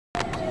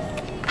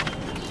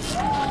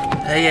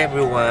Hi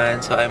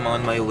everyone! So I'm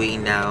on my way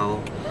now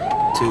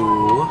to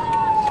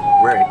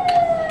work.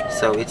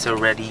 So it's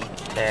already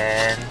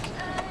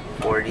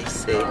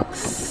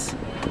 10:46.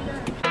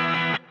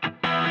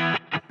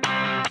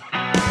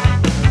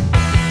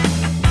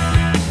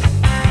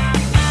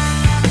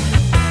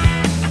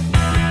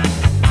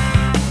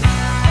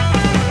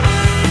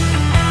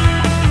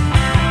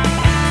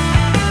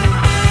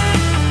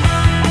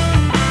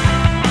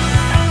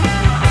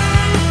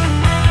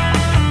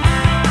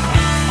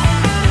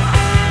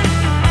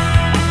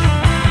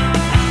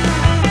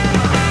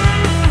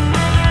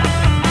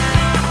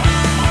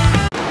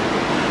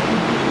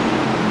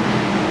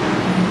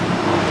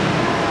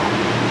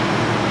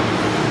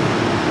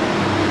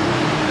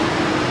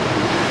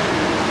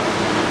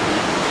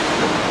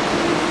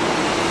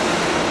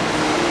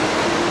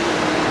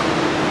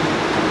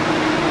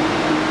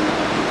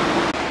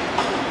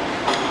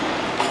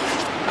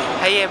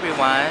 Hi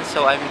everyone!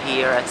 So I'm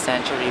here at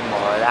Century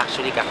Mall.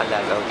 Actually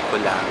kakalagaw ko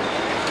lang.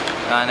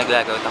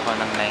 Naglagaw ako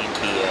ng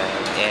 9 PM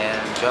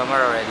and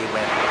Jomar already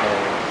went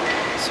home.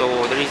 So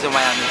the reason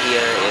why I'm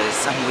here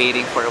is I'm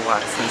waiting for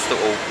Watson's to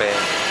open.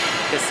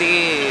 Kasi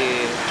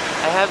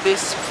I have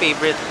this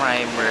favorite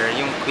primer,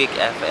 yung Quick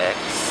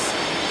FX.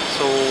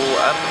 So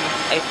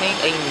I think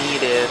I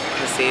need it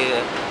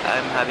kasi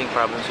I'm having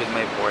problems with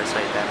my pores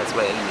right now. That's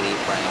why I need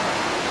a primer.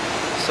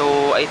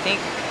 So I think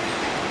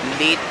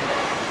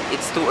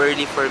it's too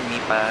early for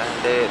me pa.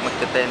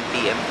 Magta 10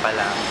 PM pa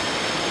lang.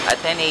 At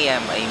 10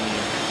 AM I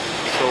mean.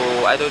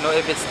 So I don't know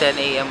if it's 10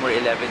 AM or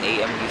 11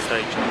 AM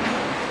restart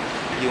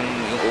yung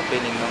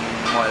opening ng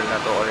mall na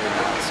to or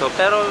not. So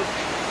pero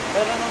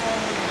naman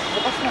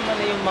bukas naman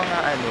na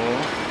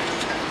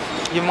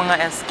yung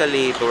mga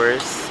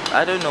escalators.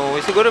 I don't know.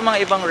 Siguro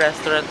mga ibang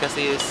restaurant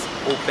kasi is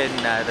open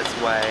na. That's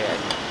why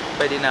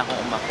pwede na akong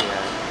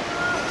umakyat.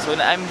 So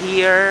I'm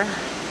here.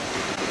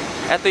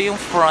 Ito yung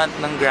front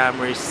ng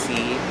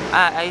Gramercy.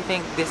 I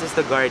think this is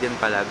the garden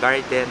pala.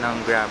 Garden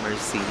ng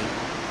Gramercy.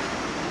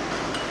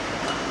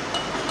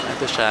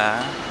 Ito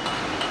siya.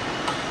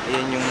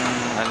 Ayan yung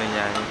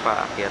niya, yung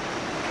paakyat.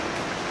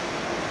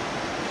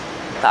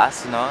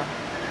 Taas, no?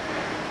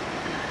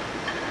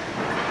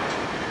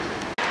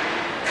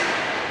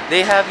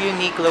 They have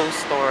Uniqlo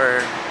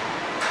store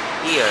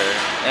here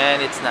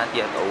and it's not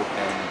yet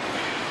open.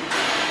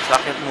 So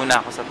akyat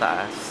muna ako sa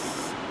taas.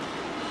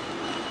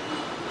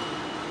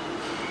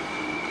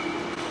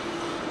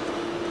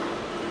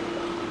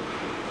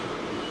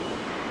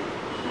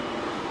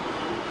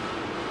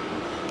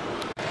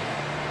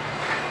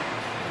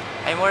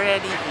 I'm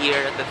already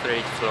here at the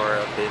 3rd floor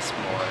of this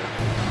mall.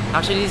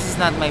 Actually, this is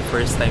not my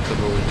first time to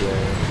go here.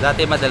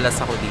 Dati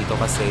madalas ako dito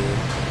kasi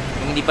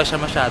hindi pa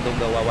siya masyadong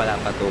gawa, wala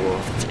pa to.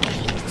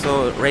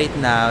 So, right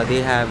now,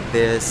 they have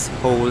this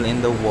hole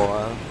in the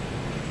wall.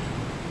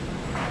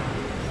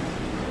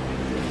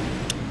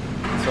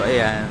 So,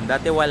 ayan.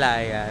 Dati wala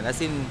yan.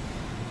 As in,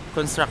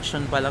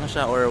 construction pa lang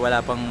siya or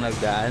wala pang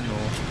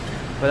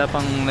wala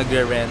pang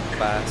nagre-rent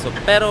pa. So,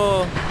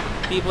 pero,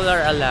 people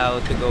are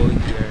allowed to go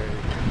here.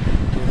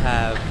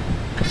 Have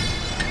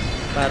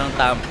parang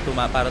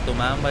para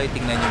tumambay,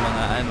 tingnan yung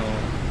mga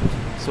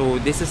So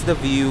this is the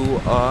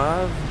view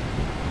of,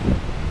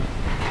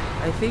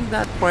 I think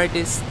that part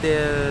is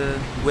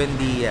still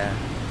Buendia.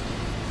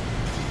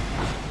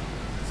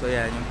 So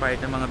yan, yung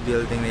part ng mga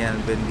building na yan,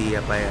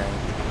 Buendia pa yan.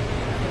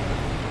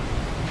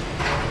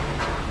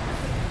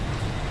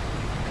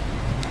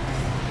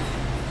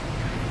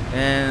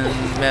 And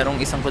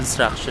merong isang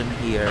construction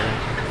here.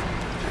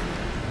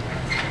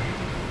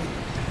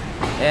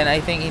 And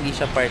I think hindi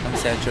siya part ng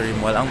Century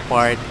Mall. Ang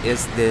part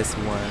is this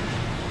one.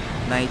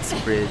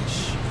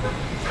 Knightsbridge.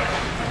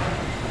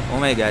 Oh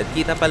my God.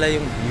 Kita pala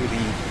yung view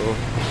dito.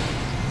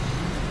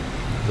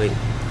 Wait.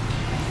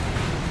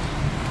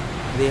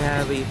 They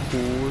have a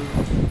pool.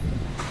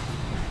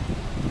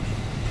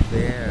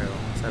 There.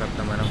 Sarap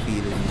naman ang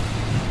feeling.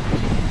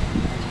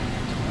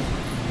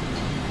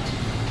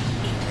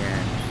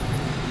 Ayan.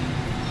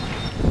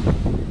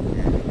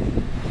 Ayan.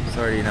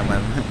 Sorry naman.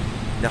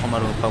 Hindi ako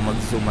marunong pang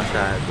mag-zoom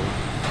masyado.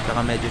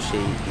 Saka medyo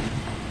shaky.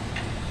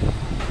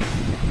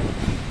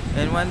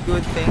 And one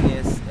good thing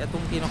is,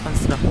 etong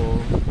kinoconstruct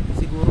ko,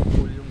 siguro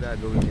pool yung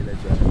gagawin nila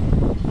dyan.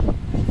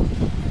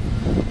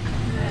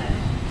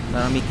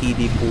 Parang may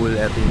kiddie pool.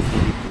 Eto yung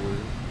kiddie pool.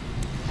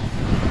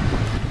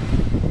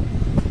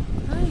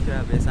 Ay,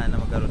 grabe. Sana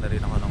magkaroon na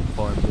rin ako ng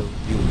condo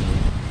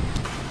unit.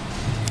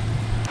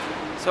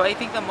 So I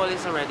think the mall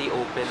is already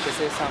open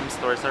kasi some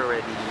stores are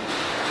already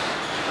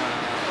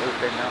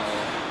open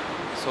na.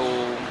 So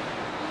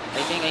I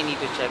think I need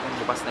to check kung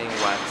bukas na yung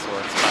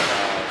Watson's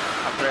para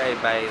after I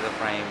buy the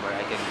primer,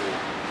 I can go.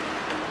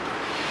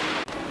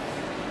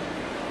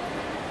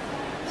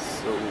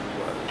 So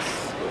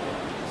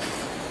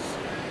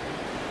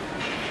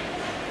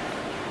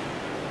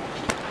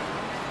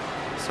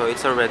So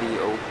it's already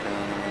open.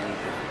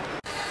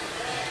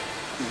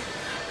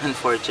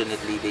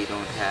 Unfortunately, they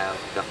don't have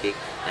the Quick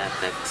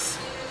FX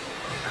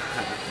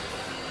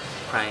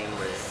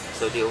primer.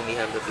 So they only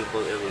have the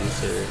pimple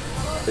eraser,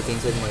 the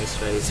tinted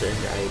moisturizer, and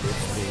the eyelid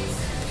cream.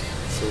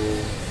 So,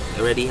 I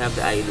already have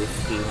the eye lift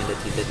cream and the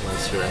tinted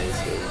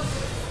moisturizer.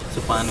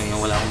 So, paano yun?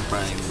 Wala akong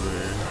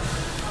primer.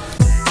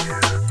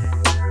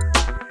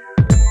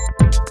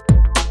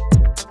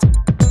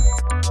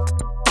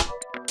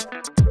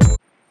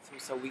 So,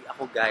 sa week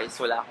ako guys,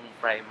 wala akong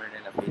primer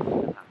na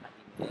nabili.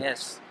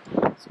 Nakakainis.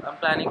 So,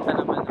 ang planning pa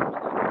naman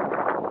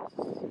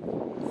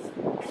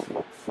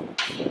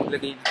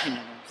maglagay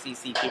ng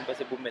CC cream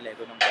kasi bumili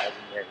ko ng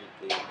bagong Mary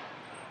Kay.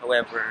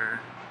 However,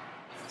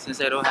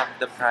 since I don't have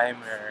the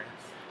primer,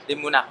 di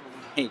muna ako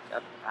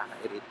mag-makeup.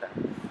 Nakakairita.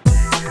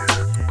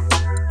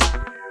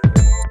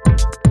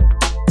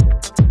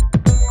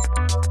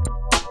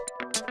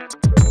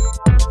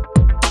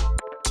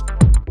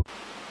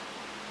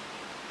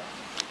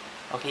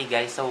 Okay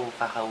guys, so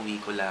kakauwi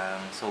ko lang.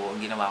 So,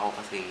 ang ginawa ko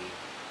kasi,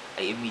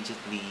 I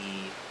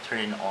immediately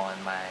turn on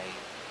my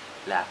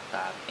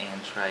laptop and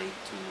try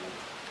to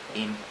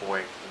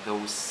import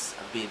those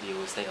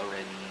videos I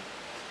already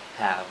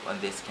have on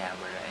this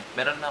camera. And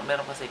meron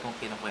kasi kung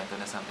kinukwento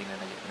na something na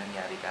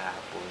nangyari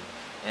kahapon.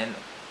 And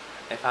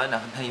I found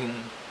out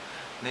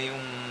na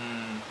yung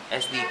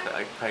SD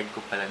card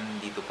ko pala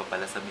nandito pa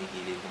pala sa may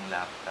gilid ng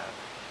laptop.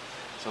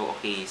 So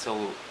okay,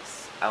 so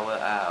I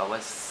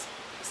was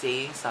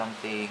saying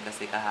something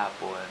kasi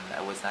kahapon I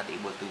was not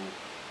able to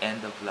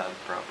end the vlog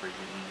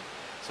properly.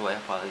 So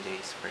I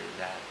apologize for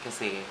that.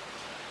 Kasi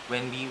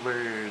when we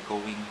were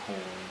going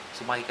home,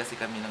 sumakay kasi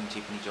kami ng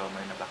jeep ni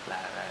Jomar na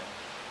Baklaran.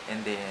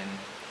 And then,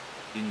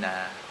 yun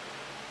na.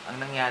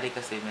 Ang nangyari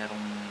kasi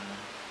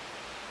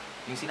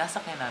yung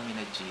sinasakyan namin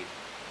na jeep,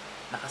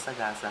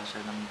 nakasagasa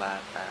siya ng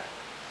bata.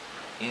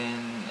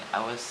 And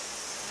I was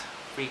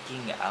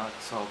freaking out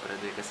sobra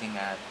dahil kasi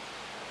nga,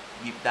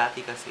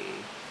 dati kasi,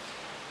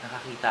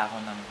 nakakita ako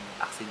ng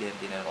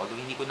aksidente na, although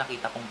hindi ko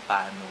nakita kung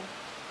paano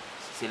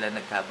sila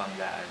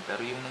nagkabanggaan.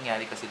 Pero yung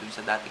nangyari kasi dun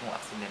sa dati kong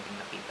aksidente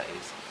nakita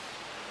is,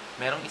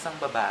 merong isang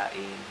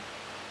babae,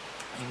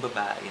 yung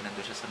babae,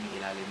 nandun siya sa may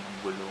ilalim ng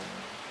gulong,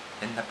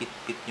 and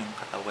napit-pit yung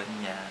katawan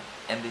niya,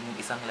 and then yung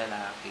isang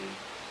lalaki,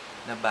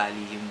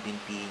 nabali yung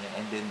binti niya,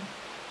 and then,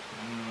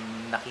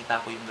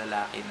 nakita ko yung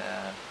lalaki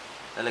na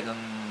talagang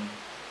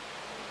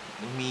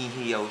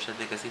umihiyaw siya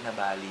kasi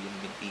nabali yung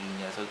binti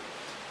niya. So,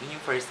 yun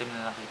yung first time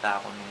na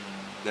nakita ko nung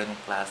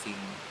ganong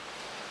klaseng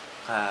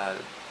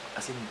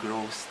as in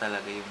gross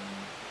talaga yung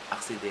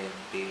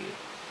aksidente.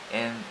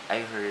 And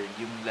I heard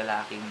yung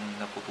lalaking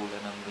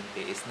naputulan ng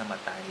binti is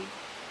namatay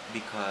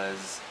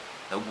because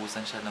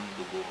naubusan siya ng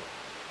dugo.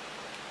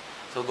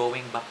 So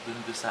going back dun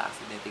sa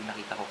aksidente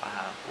nakita ko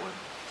kahapon,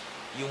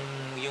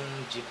 yung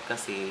jeep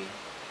kasi,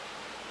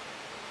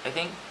 I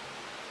think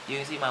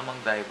yung si mamang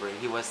driver,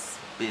 he was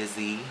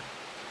busy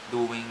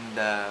doing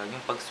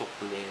yung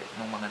pagsukli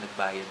ng mga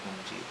nagbayad ng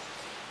jeep.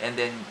 And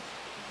then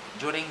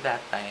during that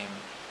time,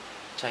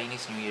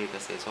 Chinese New Year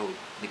kasi, so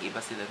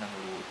nag-iba sila ng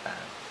ruta.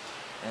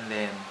 And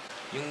then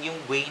yung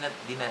way na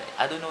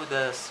I don't know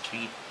the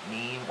street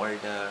name or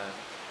the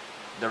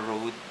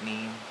road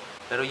name,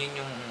 pero yun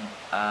yung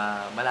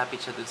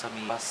malapit siya dun sa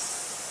may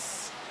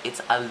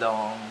it's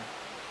along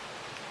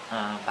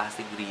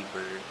Pasig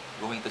River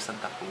going to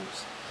Santa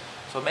Cruz.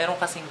 So meron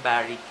kasing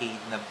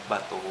barricade na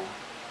bato,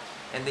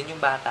 and then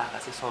yung bata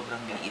kasi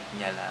sobrang liit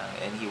niya lang,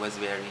 and he was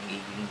wearing a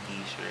green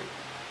t-shirt.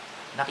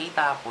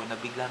 Nakita ko na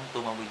biglang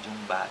tumawid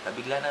yung bata.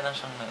 Bigla na lang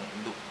siyang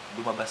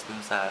lumabas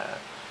dun sa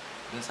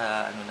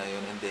ano na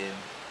yun. And then,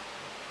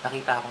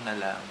 nakita ko na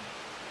lang.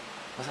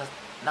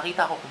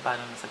 Nakita ko kung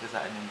paano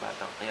nasagasaan yung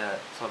bata.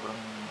 Kaya sobrang,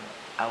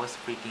 I was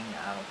freaking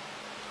out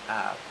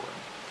kahapon.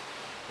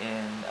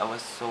 And I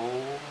was so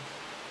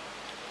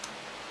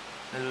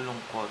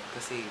nalulungkot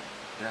kasi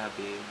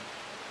grabe.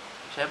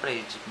 Siyempre,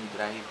 jeepney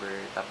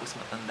driver. Tapos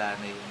matanda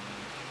na yung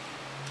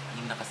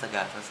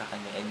nakasagasa sa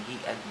kanya. And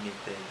he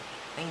admitted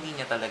na hindi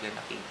niya talaga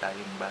nakita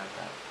yung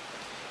bata.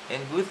 And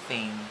good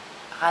thing,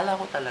 akala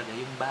ko talaga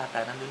yung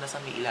bata nandun na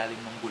sa may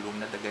ilalim ng gulong,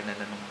 nadaganan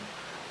na nung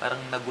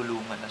parang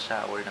nagulungan na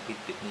siya or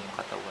napitpit na yung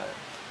katawan.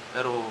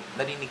 Pero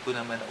narinig ko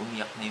naman na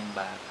umiyak na yung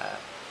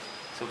bata.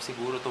 So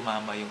siguro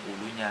tumama yung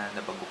ulo niya,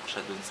 nabagok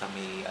siya dun sa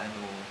may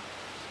yung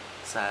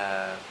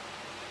sa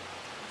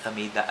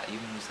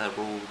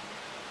road.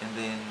 And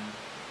then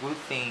good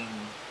thing,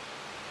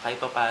 kahit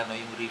pa paano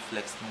yung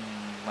reflex ng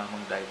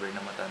mamang driver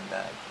na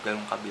matanda,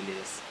 ganun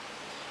kabilis.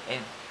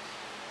 And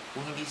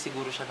kung hindi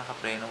siguro siya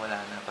nakapreno, wala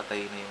na,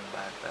 patay na yung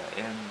bata.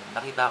 And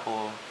nakita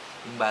ko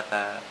yung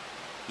bata,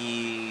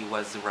 he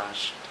was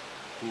rushed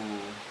to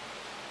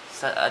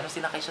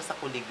sinakay siya sa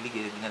kuliglig,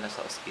 dinala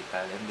sa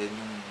ospital. And then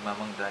yung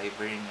mamang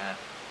driver nga,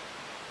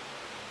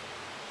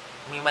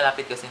 may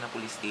malapit kasi na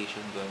police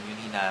station doon,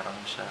 yun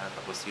hinarang siya,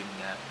 tapos yun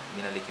nga,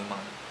 binalik yung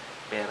mga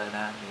pera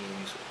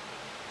namin.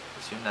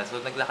 Tapos yun na, so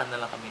naglakad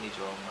na lang kami ni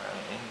Jomar.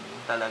 And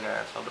yun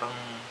talaga, sobrang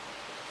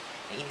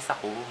nainis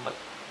ako.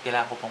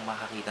 Kailangan ko pang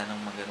makakita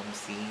ng mga ganong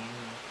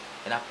scene.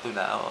 And up to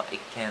now, I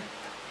can't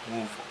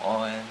move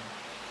on.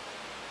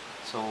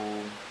 So,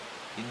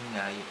 yun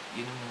nga, yun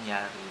yung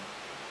nangyari.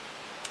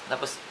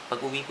 Tapos,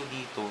 pag uwi ko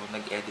dito,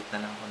 nag-edit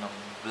na lang ako ng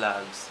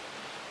vlogs.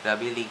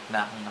 Grabe, late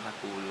na akong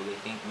nakatulog. I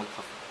think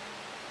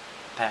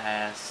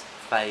magpa-past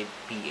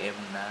 5 p.m.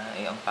 na.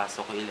 Eh, ang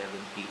pasok ko 11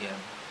 p.m.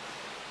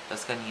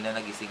 Tapos kanina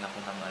nagising ako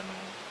ng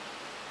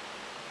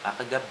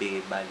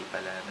kagabi, bali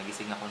pala,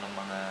 nagising ako ng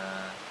mga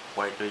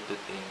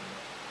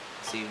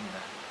 9:45. So yun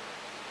na.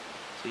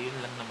 So yun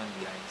lang naman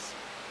guys.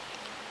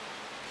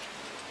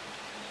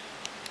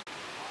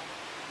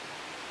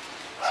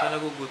 So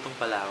nagugutom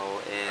pala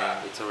ako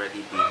and it's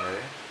already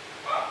dinner.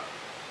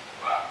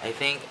 I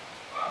think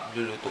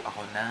luluto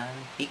ako ng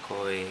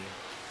tikoy.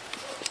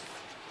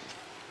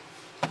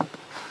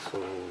 So,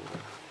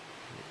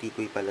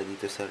 tikoy pala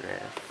dito sa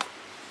ref.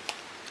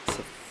 So,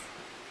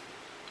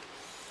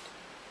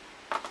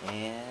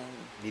 and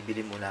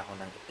bibili muna ako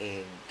ng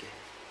egg.